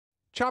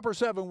Chopper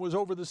 7 was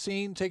over the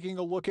scene taking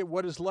a look at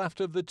what is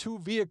left of the two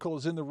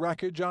vehicles in the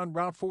wreckage on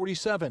Route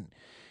 47.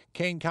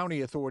 Kane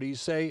County authorities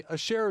say a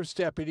sheriff's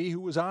deputy who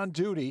was on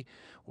duty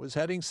was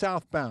heading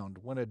southbound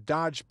when a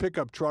Dodge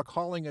pickup truck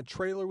hauling a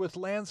trailer with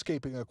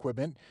landscaping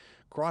equipment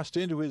crossed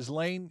into his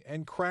lane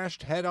and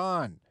crashed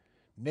head-on.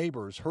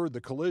 Neighbors heard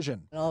the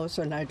collision. All of a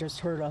sudden, I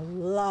just heard a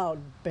loud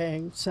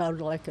bang,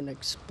 sounded like an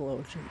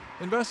explosion.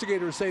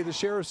 Investigators say the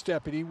sheriff's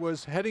deputy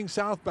was heading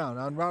southbound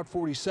on Route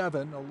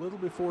 47 a little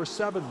before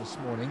 7 this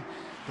morning.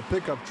 The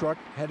pickup truck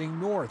heading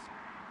north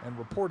and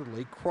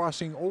reportedly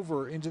crossing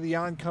over into the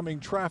oncoming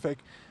traffic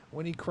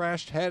when he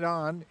crashed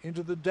head-on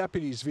into the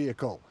deputy's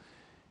vehicle.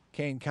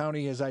 Kane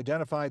County has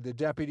identified the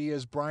deputy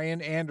as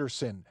Brian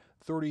Anderson,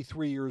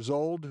 33 years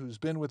old, who's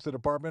been with the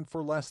department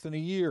for less than a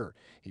year.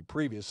 He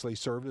previously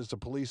served as a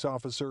police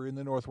officer in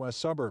the northwest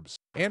suburbs.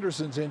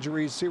 Anderson's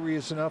injury is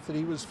serious enough that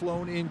he was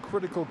flown in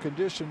critical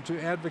condition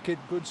to Advocate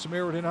Good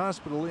Samaritan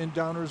Hospital in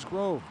Downers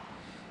Grove.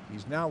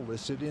 He's now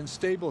listed in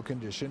stable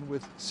condition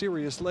with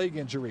serious leg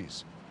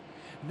injuries.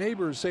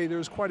 Neighbors say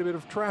there's quite a bit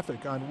of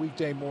traffic on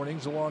weekday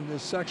mornings along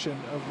this section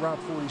of Route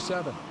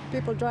 47.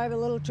 People drive a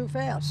little too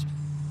fast.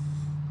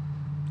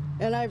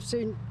 And I've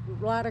seen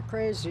a lot of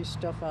crazy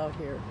stuff out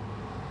here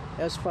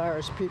as far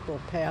as people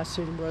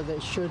passing where they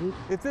shouldn't.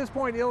 At this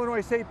point,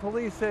 Illinois State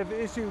Police have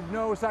issued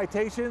no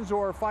citations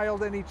or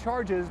filed any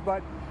charges,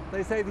 but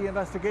they say the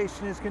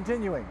investigation is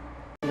continuing.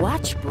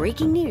 Watch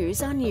breaking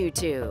news on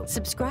YouTube.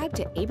 Subscribe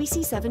to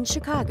ABC7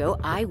 Chicago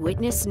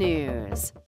Eyewitness News.